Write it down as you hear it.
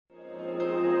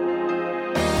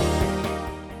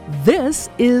This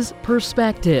is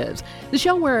Perspectives, the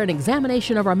show where an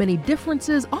examination of our many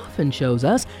differences often shows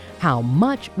us how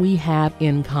much we have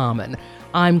in common.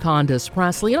 I'm Candace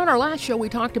Presley, and on our last show we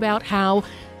talked about how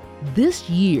this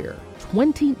year,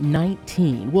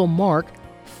 2019, will mark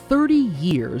 30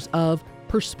 years of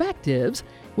Perspectives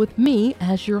with me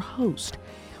as your host.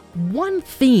 One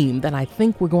theme that I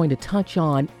think we're going to touch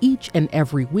on each and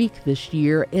every week this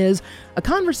year is a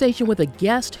conversation with a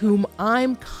guest whom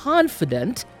I'm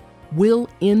confident will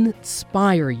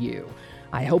inspire you.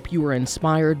 I hope you were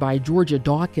inspired by Georgia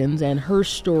Dawkins and her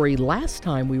story last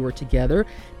time we were together.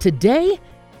 Today,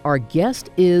 our guest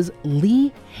is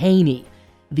Lee Haney,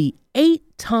 the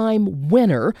 8-time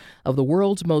winner of the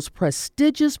world's most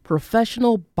prestigious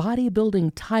professional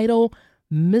bodybuilding title,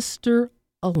 Mr.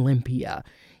 Olympia.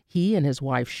 He and his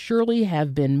wife Shirley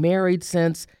have been married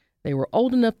since they were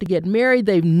old enough to get married.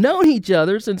 They've known each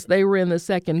other since they were in the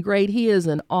second grade. He is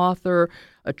an author,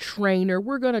 a trainer.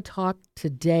 We're going to talk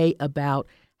today about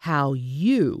how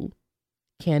you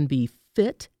can be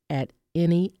fit at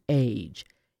any age.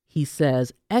 He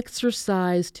says,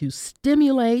 exercise to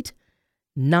stimulate,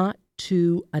 not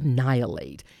to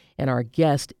annihilate. And our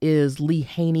guest is Lee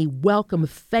Haney. Welcome.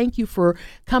 Thank you for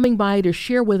coming by to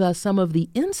share with us some of the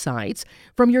insights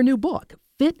from your new book,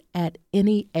 Fit at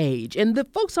Any Age. And the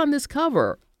folks on this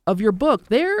cover of your book,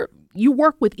 you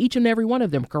work with each and every one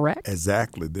of them, correct?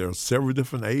 Exactly. There are several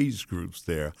different age groups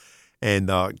there.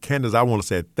 And Candace, I want to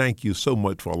say thank you so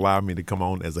much for allowing me to come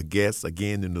on as a guest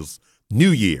again in this new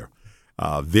year.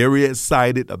 Very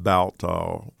excited about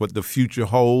what the future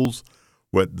holds,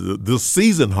 what this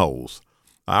season holds.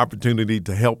 Opportunity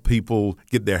to help people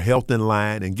get their health in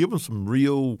line and give them some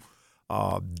real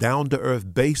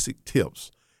down-to-earth basic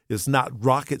tips. It's not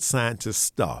rocket scientist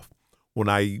stuff. When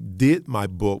I did my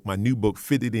book, my new book,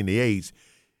 Fit at Any Age,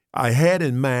 I had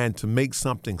in mind to make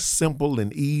something simple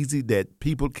and easy that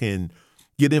people can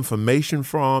get information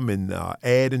from and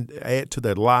add to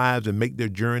their lives and make their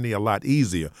journey a lot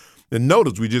easier. And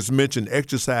notice we just mentioned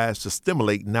exercise to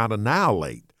stimulate, not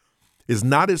annihilate. It's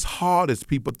not as hard as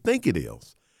people think it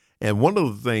is. And one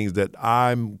of the things that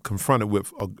I'm confronted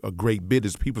with a great bit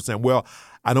is people saying, well,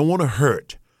 I don't want to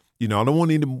hurt. I don't want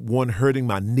anyone hurting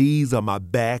my knees or my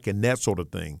back and that sort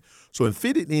of thing. So in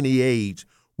Fit at Any Age,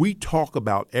 we talk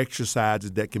about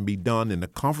exercises that can be done in the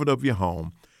comfort of your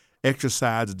home,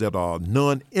 exercises that are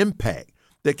non-impact,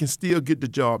 that can still get the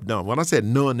job done. When I said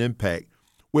non-impact,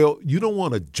 well, you don't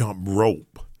want to jump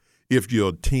rope if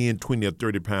you're 10, 20, or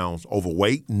 30 pounds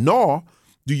overweight, nor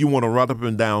do you want to run up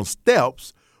and down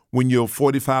steps when you're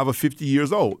 45 or 50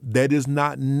 years old. That is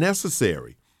not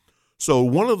necessary. So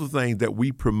one of the things that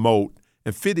we promote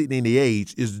and Fit at Any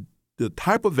Age is the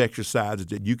type of exercises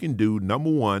that you can do,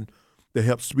 number one, to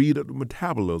help speed up the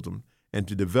metabolism and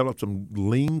to develop some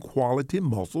lean quality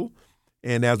muscle.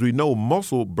 And as we know,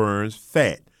 muscle burns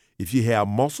fat. If you have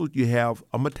muscle, you have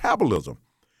a metabolism.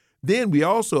 Then we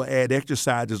also add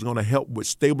exercise that's going to help with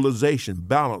stabilization,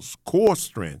 balance, core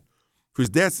strength, because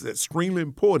that's extremely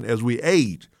important as we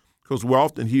age, because we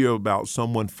often hear about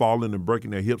someone falling and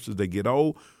breaking their hips as they get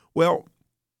old. Well,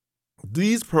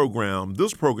 this program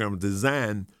is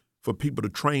designed for people to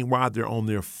train while they're on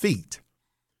their feet,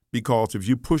 because if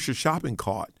you push a shopping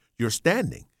cart, you're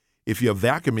standing. If you're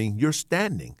vacuuming, you're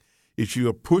standing. If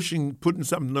you're putting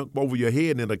something up over your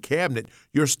head in a cabinet,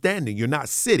 you're standing. You're not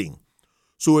sitting.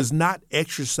 So it's not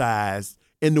exercise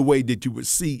in the way that you would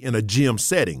see in a gym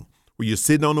setting, where you're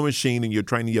sitting on the machine and you're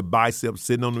training your biceps,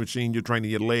 sitting on the machine, you're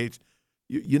training your legs.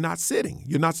 You're not sitting.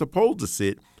 You're not supposed to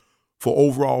sit for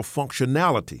overall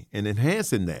functionality and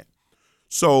enhancing that.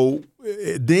 So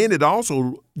then it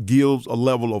also gives a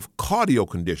level of cardio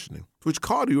conditioning, which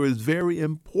cardio is very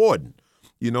important,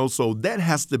 so that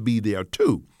has to be there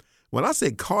too. When I say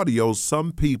cardio,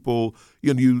 some people,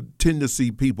 you tend to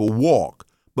see people walk,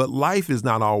 but life is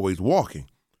not always walking.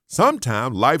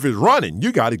 Sometimes life is running.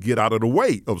 You got to get out of the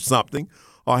way of something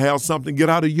or have something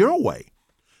get out of your way.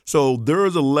 So there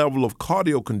is a level of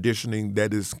cardio conditioning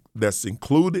that's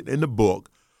included in the book,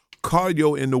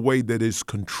 cardio in the way that is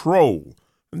controlled.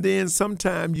 And then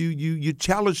sometimes you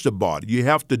challenge the body. You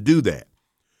have to do that.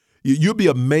 You'll be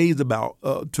amazed about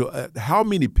how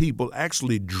many people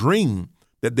actually dream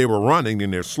that they were running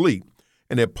in their sleep,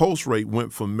 and their pulse rate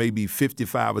went from maybe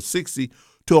 55 or 60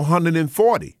 to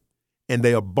 140, and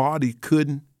their body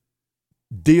couldn't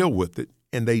deal with it,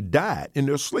 and they died in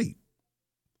their sleep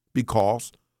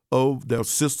because of their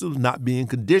systems not being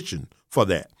conditioned for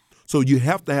that. So you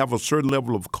have to have a certain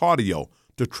level of cardio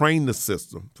to train the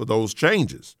system for those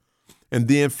changes. And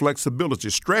then flexibility,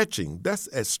 stretching, that's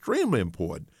extremely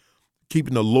important.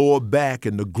 Keeping the lower back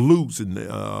and the glutes and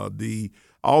the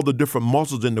all the different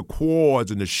muscles in the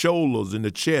quads and the shoulders and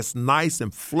the chest nice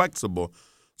and flexible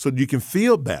so that you can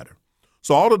feel better.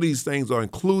 So all of these things are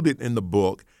included in the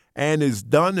book, and it's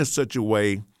done in such a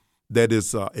way that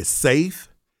it's safe,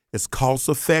 it's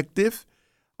cost-effective.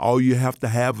 All you have to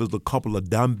have is a couple of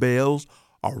dumbbells,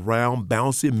 a round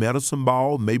bouncy medicine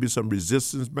ball, maybe some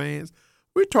resistance bands.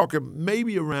 We're talking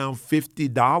maybe around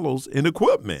 $50 in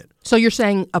equipment. So you're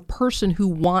saying a person who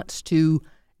wants to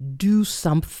do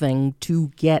something to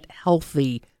get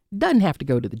healthy doesn't have to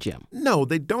go to the gym? No,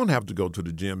 they don't have to go to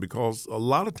the gym because a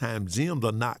lot of times gyms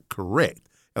are not correct,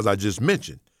 as I just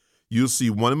mentioned. You'll see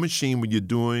one machine when you're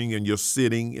doing and you're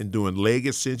sitting and doing leg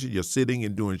extension, you're sitting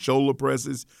and doing shoulder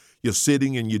presses, you're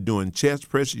sitting and you're doing chest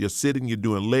presses, you're sitting, you're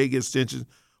doing leg extensions.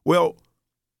 Well,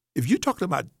 if you're talking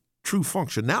about true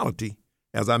functionality,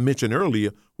 as I mentioned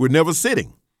earlier, we're never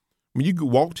sitting. When you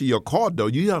walk to your car door,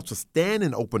 you have to stand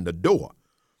and open the door.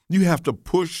 You have to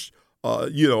push,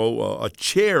 a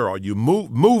chair or your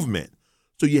movement.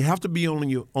 So you have to be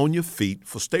on your feet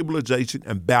for stabilization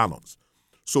and balance.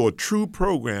 So a true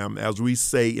program, as we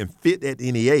say, and fit at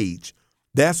any age,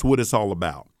 that's what it's all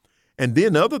about. And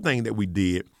then the other thing that we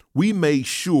did, we made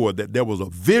sure that there was a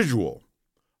visual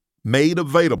made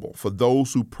available for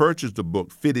those who purchased the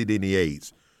book, Fit at Any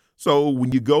Age. So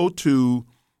when you go to,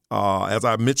 as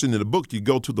I mentioned in the book, you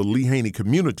go to the Lee Haney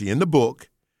community in the book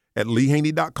at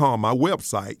leehaney.com, my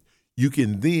website, you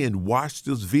can then watch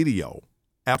this video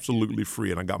absolutely free.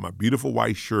 And I got my beautiful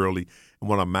wife, Shirley, and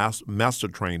one of my master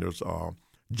trainers,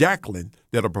 Jacqueline,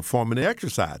 that are performing the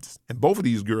exercises. And both of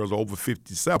these girls are over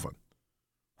 57,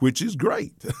 which is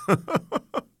great.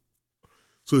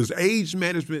 So it's age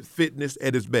management fitness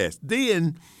at its best.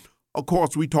 Then, of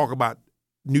course, we talk about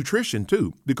nutrition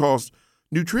too, because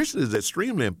nutrition is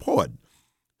extremely important.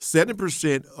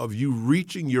 70% of you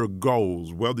reaching your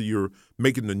goals, whether you're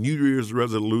making the New Year's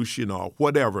resolution or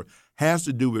whatever, has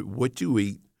to do with what you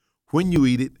eat, when you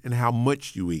eat it, and how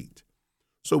much you eat.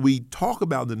 So we talk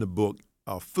about in the book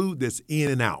food that's in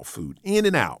and out food,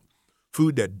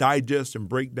 food that digests and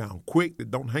break down quick, that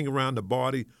don't hang around the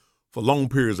body for long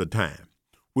periods of time,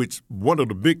 which one of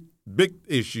the big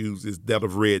issues is that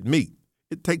of red meat.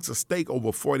 It takes a steak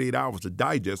over 48 hours to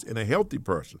digest in a healthy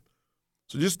person.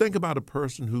 So just think about a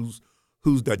person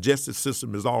whose digestive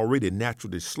system is already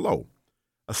naturally slow.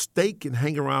 A steak can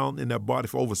hang around in their body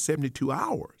for over 72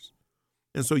 hours.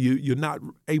 And so you're not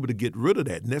able to get rid of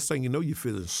that. Next thing you know, you're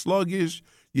feeling sluggish,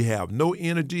 you have no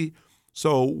energy.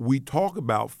 So we talk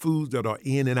about foods that are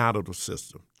in and out of the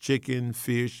system: chicken,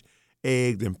 fish,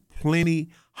 eggs, and plenty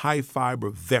high-fiber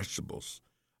vegetables.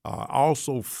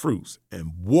 Also fruits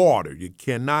and water.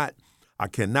 I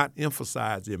cannot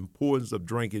emphasize the importance of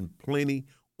drinking plenty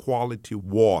quality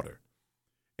water.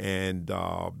 And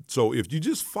so if you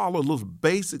just follow those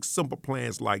basic, simple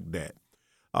plans like that,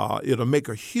 it'll make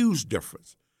a huge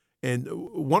difference. And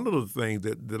one of the things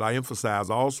that I emphasize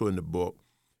also in the book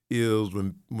is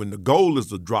when the goal is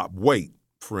to drop weight,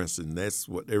 for instance, that's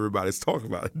what everybody's talking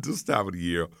about at this time of the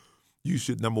year, you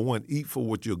should, number one, eat for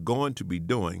what you're going to be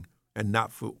doing and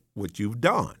not for what you've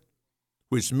done,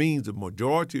 which means the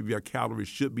majority of your calories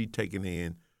should be taken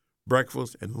in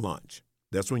breakfast and lunch.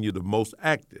 That's when you're the most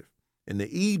active. In the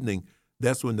evening,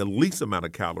 that's when the least amount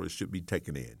of calories should be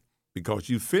taken in because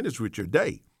you finish with your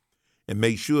day. And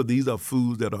make sure these are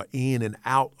foods that are in and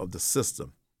out of the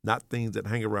system, not things that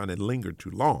hang around and linger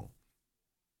too long.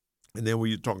 And then when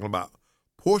you're talking about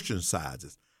portion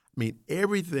sizes, I mean,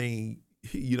 everything,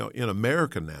 in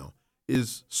America now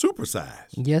is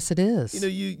supersized. Yes, it is.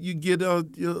 You get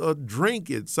a drink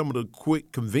at some of the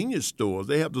quick convenience stores.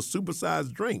 They have the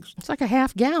supersized drinks. It's like a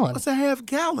half gallon. It's a half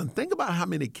gallon. Think about how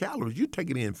many calories. You're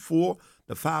taking in 400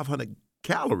 to 500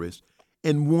 calories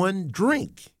in one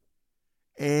drink.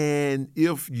 And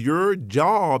if your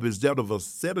job is that of a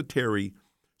sedentary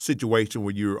situation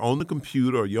where you're on the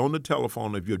computer or you're on the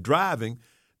telephone, if you're driving,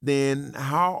 then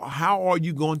how are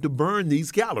you going to burn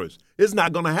these calories? It's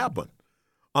not going to happen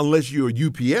unless you're a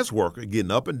UPS worker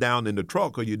getting up and down in the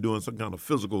truck or you're doing some kind of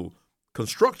physical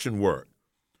construction work,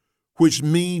 which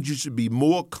means you should be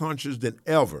more conscious than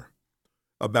ever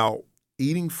about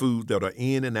eating foods that are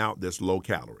in and out that's low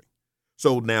calorie.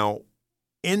 So now,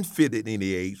 in Fit at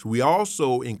Any Age, we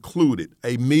also included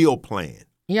a meal plan.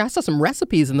 Yeah, I saw some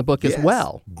recipes in the book as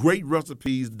well. Great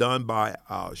recipes done by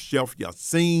Chef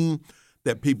Yassine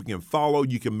that people can follow.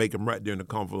 You can make them right there in the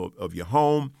comfort of your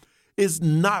home. It's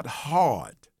not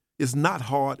hard. It's not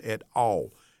hard at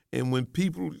all. And when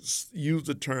people use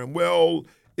the term, well,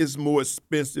 it's more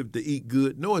expensive to eat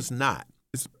good. No, it's not.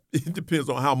 It depends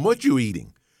on how much you're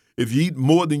eating. If you eat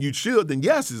more than you should, then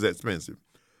yes, it's expensive.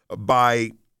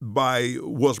 By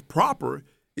what's proper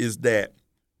is that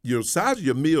your size of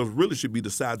your meals really should be the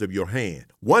size of your hand.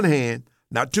 One hand,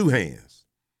 not two hands.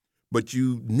 But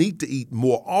you need to eat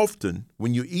more often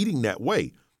when you're eating that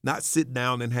way. Not sit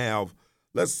down and have,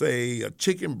 let's say, a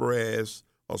chicken breast,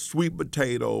 a sweet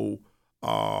potato,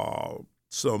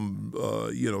 some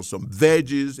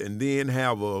veggies, and then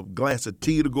have a glass of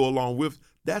tea to go along with.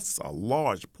 That's a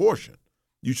large portion.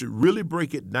 You should really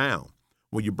break it down.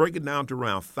 When you break it down to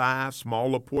around 5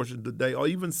 smaller portions a day, or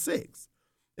even 6,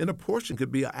 and a portion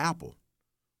could be an apple,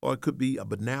 or it could be a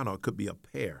banana, or it could be a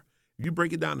pear. If you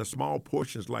break it down to small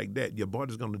portions like that, your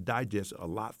body's going to digest it a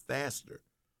lot faster.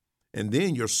 And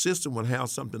then your system will have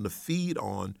something to feed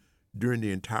on during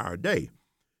the entire day,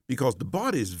 because the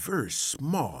body is very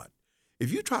smart.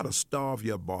 If you try to starve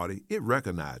your body, it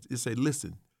recognizes. It say,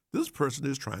 listen, this person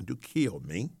is trying to kill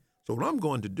me. So what I'm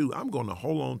going to do, I'm going to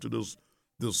hold on to this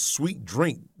sweet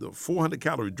drink, the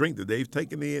 400-calorie drink that they've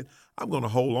taken in. I'm going to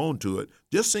hold on to it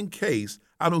just in case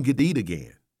I don't get to eat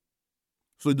again.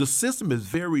 So the system is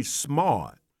very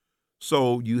smart.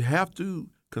 So you have to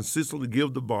consistently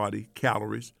give the body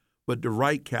calories, but the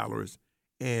right calories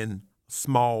in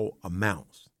small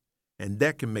amounts. And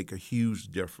that can make a huge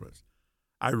difference.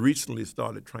 I recently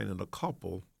started training a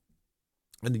couple,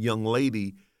 and the young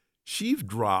lady, she's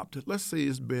dropped, let's say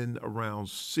it's been around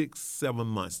 6-7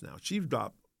 months now. She's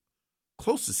dropped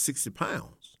close to 60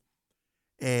 pounds.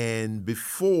 And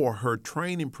before, her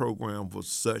training program was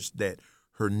such that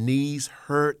her knees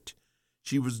hurt.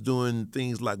 She was doing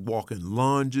things like walking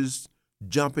lunges,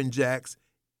 jumping jacks,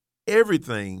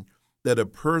 everything that a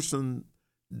person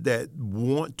that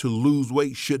want to lose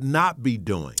weight should not be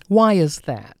doing. Why is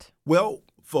that? Well,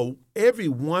 for every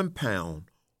 1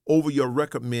 pound over your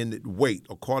recommended weight,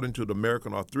 according to the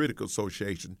American Arthritic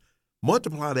Association,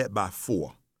 multiply that by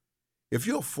 4. If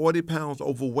you're 40 pounds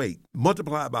overweight,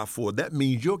 multiply it by 4. That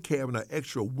means you're carrying an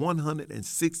extra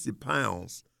 160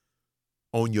 pounds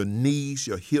on your knees,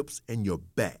 your hips, and your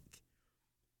back.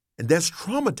 And that's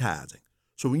traumatizing.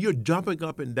 So when you're jumping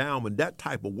up and down with that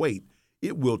type of weight,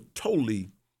 it will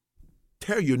totally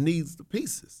tear your knees to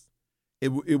pieces. It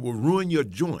will ruin your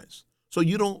joints. So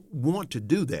you don't want to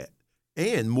do that.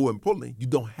 And more importantly, you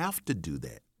don't have to do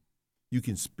that. You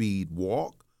can speed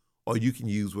walk, or you can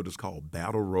use what is called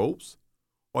battle ropes,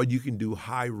 or you can do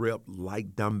high rep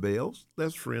light dumbbells.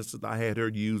 That's, for instance, I had her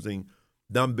using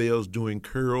dumbbells doing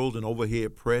curls and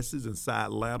overhead presses and side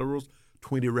laterals,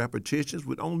 20 repetitions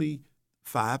with only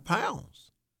 5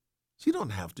 pounds. She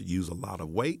don't have to use a lot of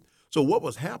weight. So what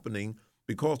was happening,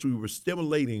 because we were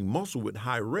stimulating muscle with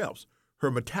high reps, her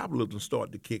metabolism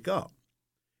started to kick up.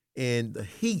 And the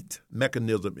heat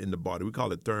mechanism in the body, we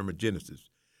call it thermogenesis.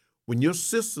 When your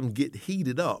system get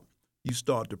heated up, you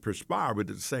start to perspire, but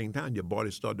at the same time, your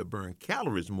body starts to burn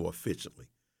calories more efficiently.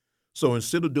 So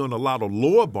instead of doing a lot of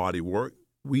lower body work,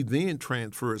 we then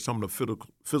transferred some of the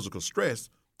physical stress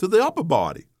to the upper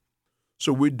body.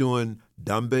 So we're doing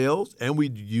dumbbells, and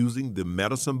we're using the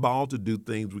medicine ball to do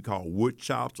things we call wood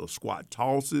chops or squat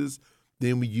tosses.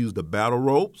 Then we use the battle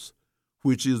ropes,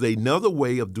 which is another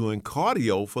way of doing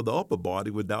cardio for the upper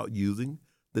body without using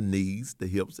the knees, the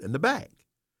hips, and the back.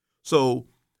 So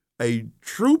a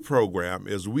true program,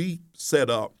 as we set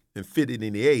up and fit it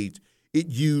in the age, it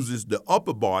uses the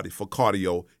upper body for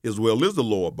cardio as well as the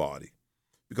lower body.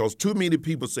 Because too many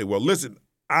people say, well, listen,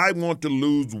 I want to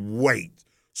lose weight,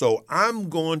 so I'm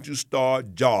going to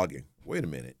start jogging. Wait a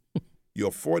minute.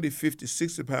 You're 40, 50,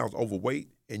 60 pounds overweight,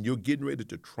 and you're getting ready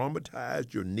to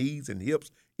traumatize your knees and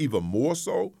hips even more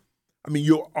so? I mean,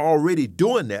 you're already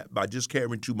doing that by just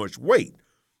carrying too much weight.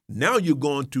 Now you're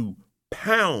going to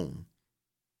pound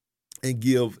and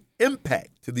give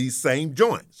impact to these same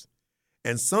joints.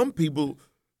 And some people,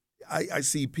 I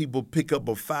see people pick up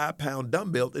a 5-pound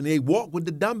dumbbell and they walk with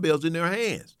the dumbbells in their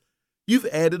hands. You've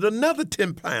added another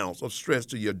 10 pounds of stress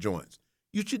to your joints.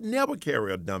 You should never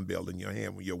carry a dumbbell in your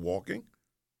hand when you're walking.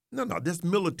 No, that's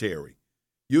military.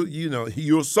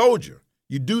 You're a soldier.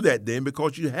 You do that then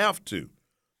because you have to.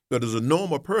 But as a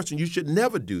normal person, you should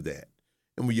never do that.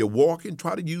 And when you're walking,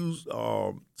 try to use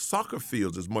soccer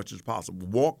fields as much as possible.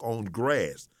 Walk on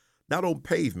grass, not on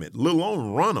pavement, let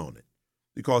alone run on it,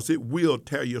 because it will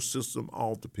tear your system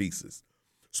all to pieces.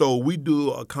 So we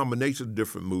do a combination of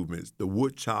different movements. The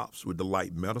wood chops with the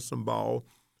light medicine ball.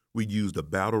 We use the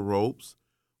battle ropes.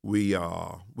 We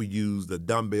use the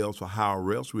dumbbells for higher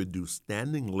reps. We do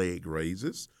standing leg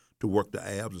raises to work the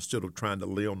abs instead of trying to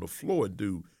lay on the floor and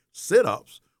do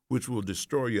sit-ups, which will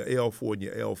destroy your L4 and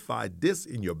your L5 discs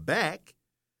in your back.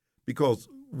 Because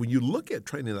when you look at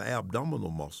training the abdominal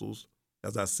muscles,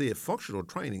 as I said, functional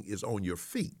training is on your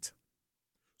feet.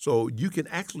 So you can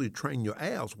actually train your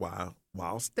abs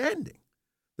while standing.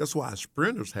 That's why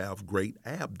sprinters have great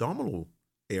abdominal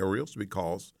areas,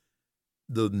 because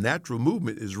the natural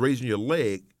movement is raising your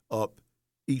leg up,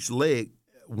 each leg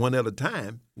one at a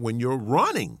time when you're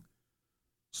running.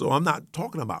 So I'm not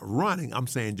talking about running. I'm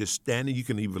saying just standing. You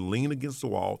can even lean against the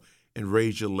wall and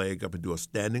raise your leg up and do a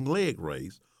standing leg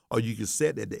raise, or you can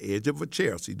sit at the edge of a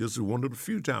chair. See, this is one of the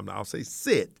few times I'll say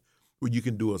sit, where you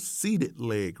can do a seated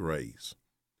leg raise.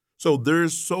 So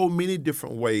there's so many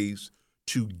different ways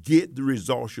to get the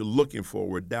results you're looking for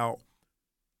without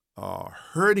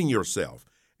hurting yourself.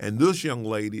 And this young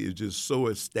lady is just so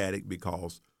ecstatic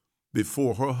because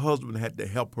before, her husband had to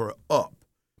help her up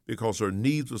because her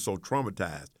knees were so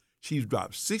traumatized. She's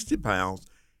dropped 60 pounds.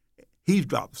 He's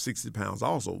dropped 60 pounds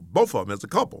also, both of them as a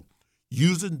couple,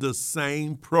 using the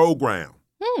same program.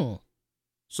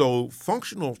 So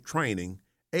functional training,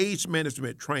 age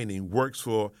management training works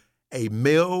for a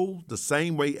male the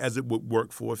same way as it would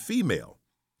work for a female,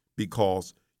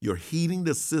 because you're heating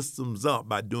the systems up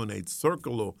by doing a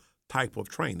circular type of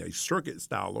training, a circuit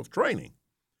style of training.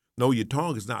 No, your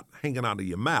tongue is not hanging out of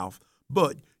your mouth,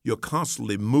 but you're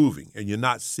constantly moving and you're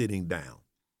not sitting down.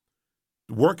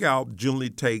 The workout generally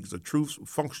takes, a true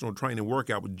functional training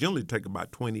workout would generally take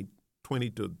about 20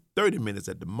 to 30 minutes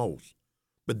at the most.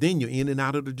 But then you're in and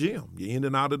out of the gym. You're in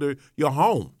and out of your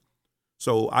home.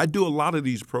 So I do a lot of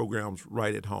these programs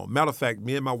right at home. Matter of fact,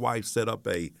 me and my wife set up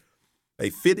a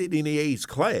Fit at Any Age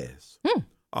class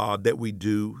that we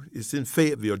do. It's in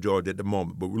Fayetteville, Georgia at the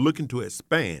moment, but we're looking to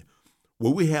expand,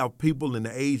 where we have people in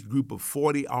the age group of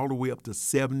 40 all the way up to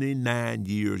 79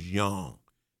 years young.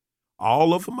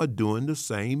 All of them are doing the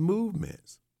same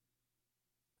movements.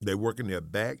 They're working their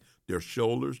back, their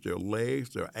shoulders, their legs,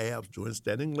 their abs, doing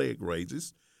standing leg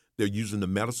raises. They're using the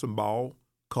medicine ball,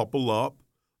 couple up,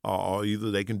 or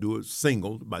either they can do it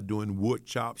single by doing wood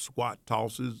chops, squat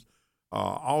tosses,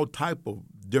 all type of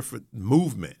different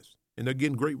movements, and they're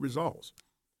getting great results.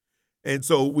 And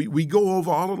so we go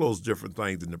over all of those different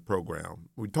things in the program.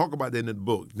 We talk about that in the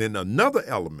book. Then another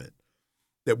element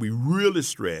that we really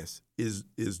stress is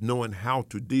knowing how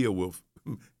to deal with,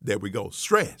 there we go,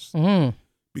 stress.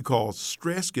 Because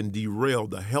stress can derail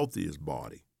the healthiest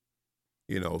body.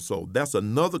 So that's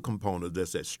another component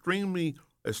that's extremely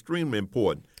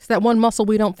important. It's that one muscle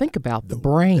we don't think about, the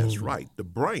brain. That's right, the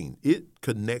brain. It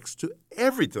connects to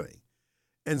everything.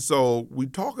 And so we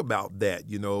talk about that,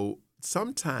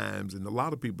 sometimes, and a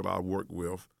lot of people I work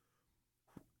with,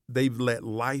 they've let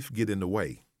life get in the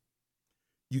way.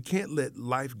 You can't let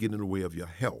life get in the way of your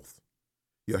health.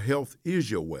 Your health is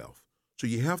your wealth. So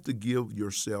you have to give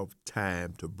yourself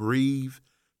time to breathe,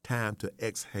 time to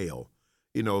exhale.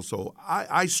 So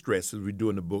I stress as we do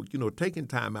in the book, taking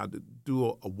time out to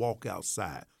do a walk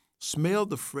outside, smell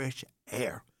the fresh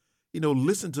air,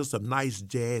 listen to some nice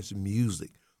jazz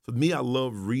music. For me, I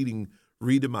love reading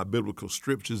my biblical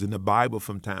scriptures in the Bible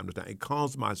from time to time. It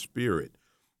calms my spirit,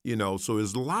 So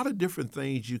there's a lot of different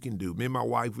things you can do. Me and my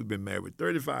wife, we've been married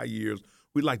 35 years.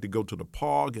 We like to go to the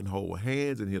park and hold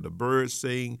hands and hear the birds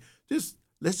sing.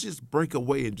 Let's just break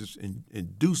away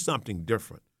and do something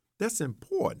different. That's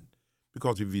important,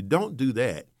 because if you don't do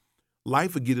that,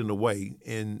 life will get in the way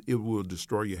and it will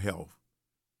destroy your health.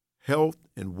 Health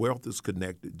and wealth is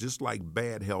connected, just like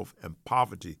bad health and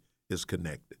poverty is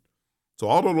connected. So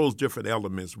all of those different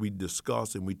elements we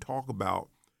discuss and we talk about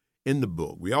in the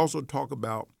book. We also talk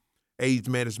about age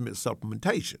management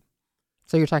supplementation.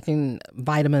 So you're talking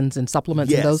vitamins and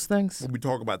supplements and those things? We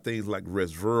talk about things like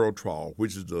resveratrol,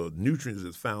 which is the nutrients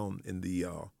that's found in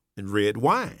in red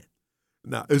wine.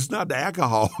 Now, it's not the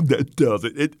alcohol that does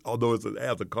it, although it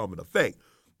has a common effect.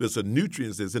 There's a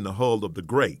nutrient that's in the hull of the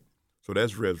grape. So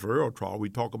that's resveratrol. We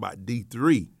talk about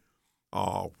D3,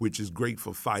 which is great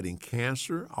for fighting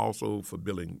cancer, also for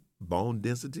building bone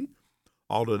density.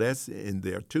 All of that's in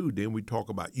there, too. Then we talk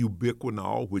about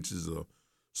ubiquinol, which is a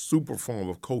super form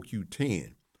of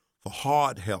CoQ10 for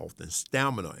heart health and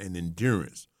stamina and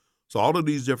endurance. So all of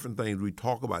these different things we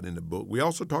talk about in the book. We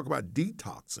also talk about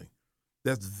detoxing.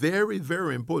 That's very,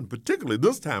 very important, particularly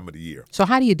this time of the year. So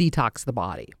how do you detox the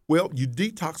body? Well, you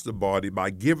detox the body by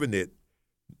giving it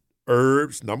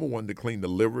herbs, number one, to clean the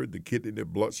liver, the kidney, the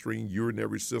bloodstream,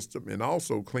 urinary system, and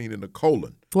also cleaning the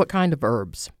colon. What kind of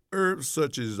herbs? Herbs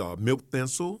such as milk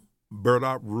thistle,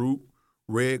 burdock root,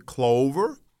 red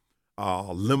clover,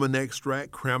 lemon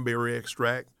extract, cranberry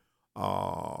extract,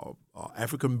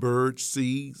 African bird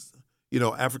seeds,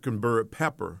 African bird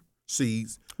pepper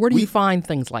seeds. Where do you find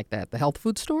things like that? The health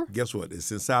food store? Guess what?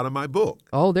 It's inside of my book.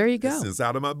 Oh, there you go. It's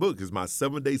inside of my book. It's my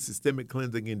 7-day systemic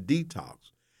cleansing and detox.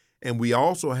 And we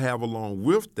also have, along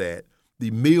with that,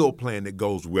 the meal plan that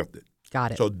goes with it.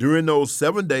 Got it. So during those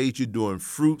 7 days, you're doing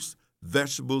fruits,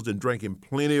 vegetables, and drinking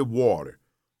plenty of water.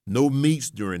 No meats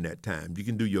during that time. You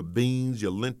can do your beans,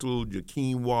 your lentils, your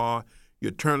quinoa,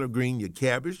 your turnip green, your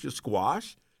cabbage, your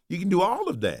squash. You can do all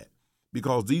of that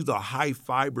because these are high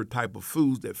fiber type of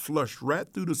foods that flush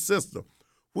right through the system,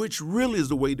 which really is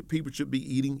the way that people should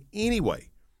be eating anyway.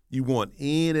 You want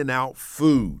in and out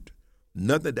food,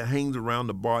 nothing that hangs around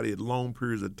the body at long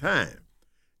periods of time,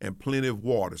 and plenty of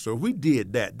water. So if we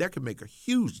did that, that could make a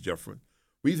huge difference.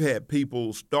 We've had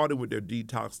people starting with their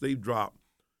detox, they've dropped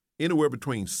anywhere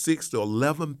between 6 to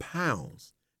 11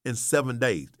 pounds in 7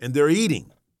 days, and they're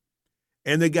eating.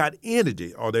 And they got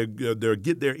energy, or they'll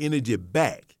get their energy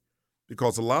back,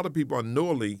 because a lot of people are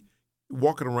unknowingly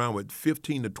walking around with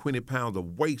 15 to 20 pounds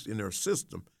of waste in their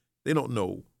system. They don't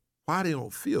know why they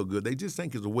don't feel good. They just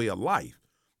think it's a way of life.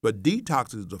 But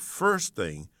detox is the first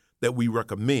thing that we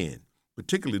recommend,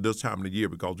 particularly this time of the year,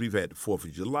 because we've had the 4th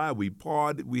of July, we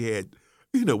partied, we had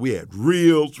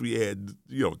ribs, we had,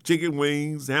 chicken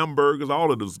wings, hamburgers,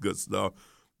 all of this good stuff.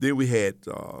 Then we had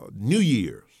New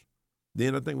Year's.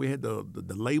 Then I think we had the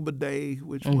Labor Day.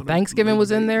 And Thanksgiving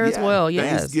was in there as well,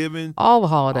 yes. Thanksgiving. All the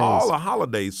holidays. All the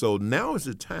holidays. So now is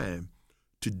the time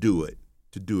to do it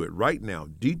right now.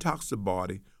 Detox the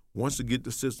body. Once you get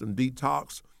the system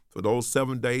detox for those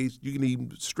 7 days, you can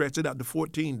even stretch it out to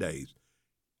 14 days.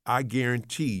 I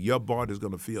guarantee your body is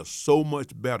going to feel so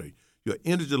much better. Your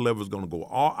energy level is going to go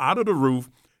all out of the roof.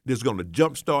 It's going to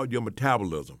jumpstart your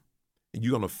metabolism. And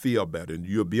you're going to feel better, and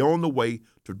you'll be on the way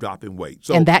to dropping weight.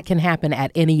 So, and that can happen at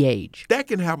any age. That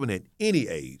can happen at any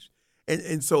age.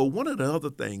 And so one of the other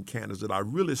things, Candace, that I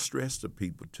really stress to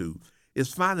people, too,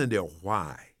 is finding their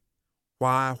why.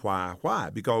 Why?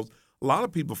 Because a lot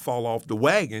of people fall off the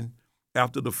wagon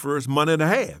after the first month and a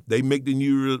half. They make the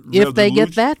new resolution. If they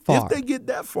get that far. If they get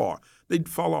that far, they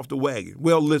fall off the wagon.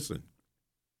 Well, listen,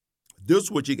 this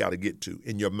is what you got to get to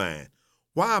in your mind.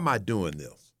 Why am I doing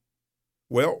this?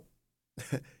 Well,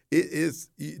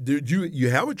 you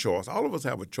have a choice. All of us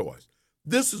have a choice.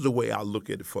 This is the way I look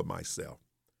at it for myself.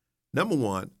 Number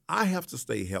one, I have to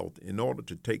stay healthy in order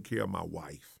to take care of my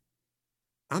wife.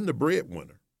 I'm the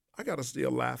breadwinner. I got to stay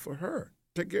alive for her,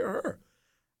 take care of her.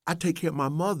 I take care of my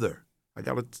mother. I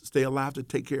got to stay alive to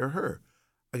take care of her.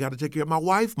 I got to take care of my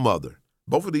wife's mother.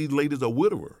 Both of these ladies are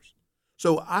widowers.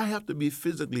 So I have to be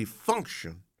physically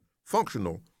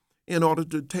functional in order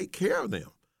to take care of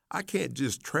them. I can't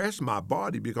just trash my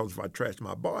body, because if I trash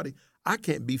my body, I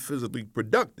can't be physically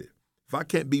productive. If I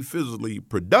can't be physically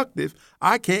productive,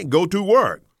 I can't go to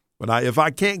work. But if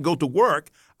I can't go to work,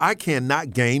 I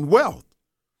cannot gain wealth.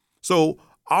 So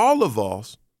all of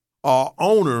us are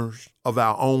owners of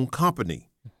our own company.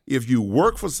 If you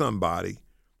work for somebody,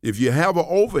 if you have an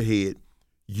overhead,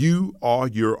 you are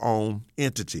your own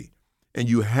entity. And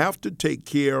you have to take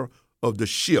care of the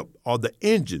ship or the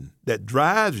engine that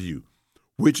drives you,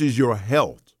 which is your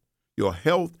health. Your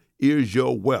health is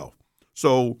your wealth.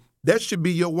 So that should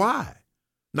be your why.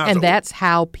 And that's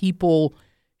how people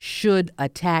should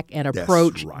attack and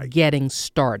approach getting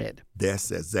started.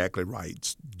 That's exactly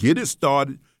right. Get it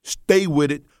started. Stay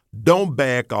with it. Don't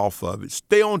back off of it.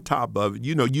 Stay on top of it.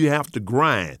 You have to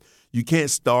grind. You can't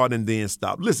start and then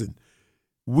stop. Listen,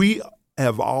 we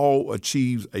have all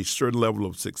achieved a certain level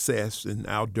of success in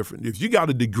our different. If you got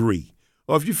a degree,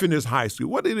 or if you finish high school,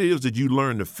 what it is that you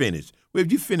learn to finish. Well,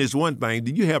 if you finish one thing,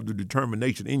 then you have the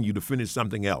determination in you to finish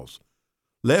something else.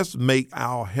 Let's make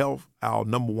our health our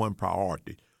number one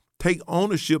priority. Take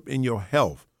ownership in your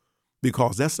health,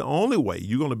 because that's the only way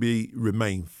you're going to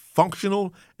remain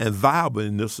functional and viable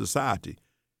in this society.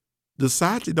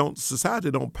 Society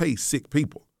don't pay sick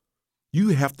people. You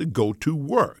have to go to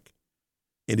work.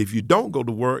 And if you don't go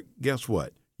to work, guess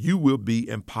what? You will be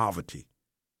in poverty.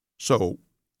 So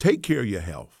take care of your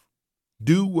health.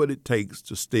 Do what it takes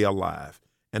to stay alive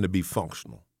and to be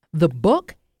functional. The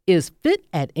book is Fit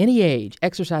at Any Age,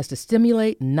 Exercise to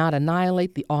Stimulate, Not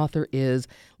Annihilate. The author is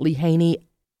Lee Haney.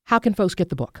 How can folks get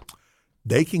the book?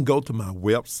 They can go to my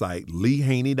website,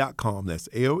 leehaney.com. That's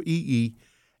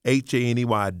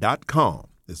LeeHaney.com.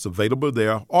 It's available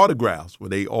there. Autographs, where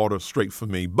they order straight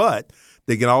from me. But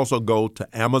they can also go to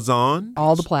Amazon.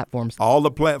 All the platforms. All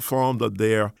the platforms are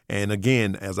there. And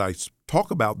again, as I talk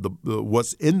about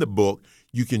what's in the book,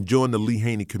 you can join the Lee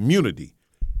Haney community,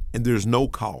 and there's no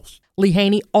cost. Lee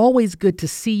Haney, always good to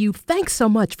see you. Thanks so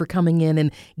much for coming in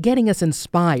and getting us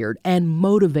inspired and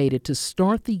motivated to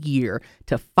start the year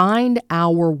to find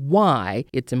our why.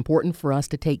 It's important for us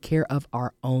to take care of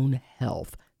our own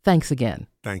health. Thanks again.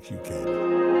 Thank you, Kate.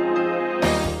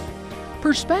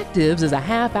 Perspectives is a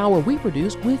half hour we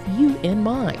produce with you in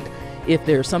mind. If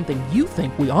there's something you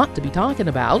think we ought to be talking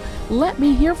about, let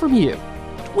me hear from you.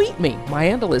 Tweet me. My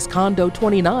handle is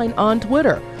Condo29 on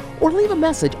Twitter. Or leave a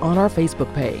message on our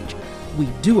Facebook page. We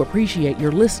do appreciate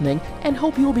your listening and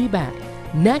hope you'll be back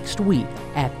next week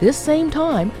at this same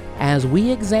time as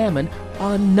we examine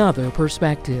another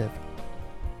perspective.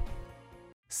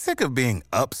 Sick of being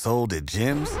upsold at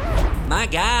gyms? My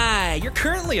guy, you're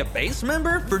currently a base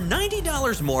member? For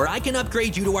 $90 more, I can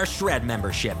upgrade you to our Shred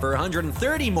membership. For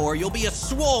 $130 more, you'll be a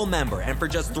Swole member. And for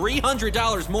just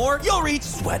 $300 more, you'll reach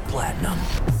Sweat Platinum.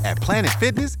 At Planet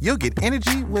Fitness, you'll get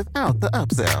energy without the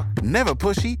upsell. Never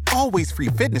pushy, always free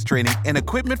fitness training and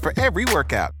equipment for every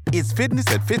workout. It's fitness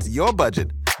that fits your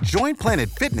budget. Join Planet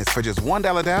Fitness for just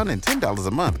 $1 down and $10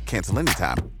 a month. Cancel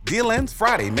anytime. Deal ends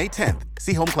Friday, May 10th.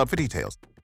 See Home Club for details.